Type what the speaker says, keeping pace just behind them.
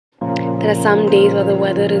There are some days where the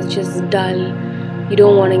weather is just dull. You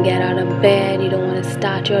don't want to get out of bed, you don't want to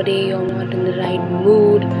start your day, you're not in the right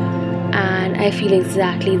mood. And I feel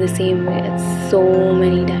exactly the same way at so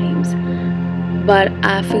many times. But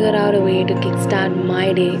I figured out a way to kickstart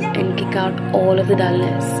my day and kick out all of the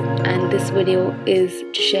dullness. And this video is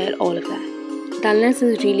to share all of that. Dullness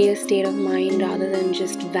is really a state of mind rather than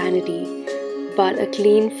just vanity. But a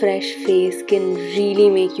clean, fresh face can really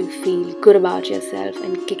make you feel good about yourself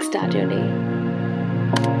and kickstart your day.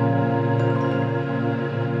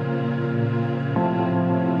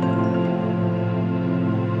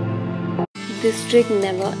 This trick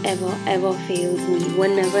never ever fails me.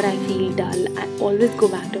 Whenever I feel dull, I always go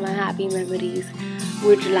back to my happy memories,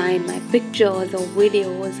 which lie in my pictures or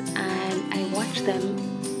videos, and I watch them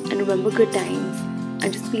and remember good times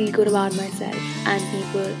and just feel good about myself and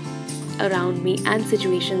people around me and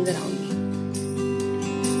situations around me.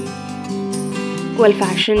 Well,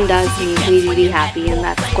 fashion does make me really happy, and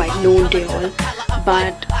that's quite known to you all.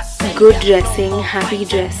 But good dressing, happy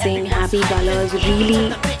colors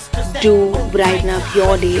really do brighten up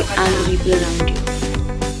your day and the people around you.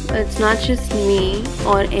 It's not just me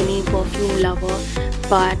or any perfume lover,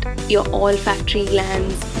 but your olfactory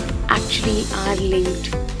glands actually are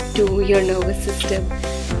linked to your nervous system,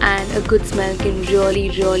 and a good smell can really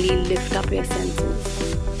lift up your senses.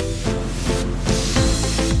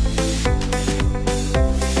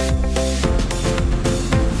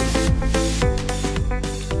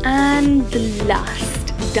 And the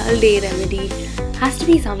last dull day remedy has to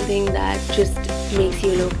be something that just makes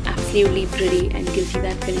you look absolutely pretty and gives you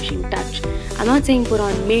that finishing touch. I'm not saying put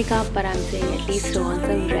on makeup, but I'm saying at least throw on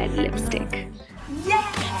some red lipstick.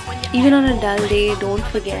 Even on a dull day, don't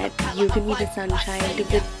forget you can be the sunshine to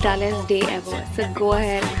the dullest day ever. So go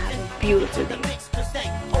ahead and have a beautiful day.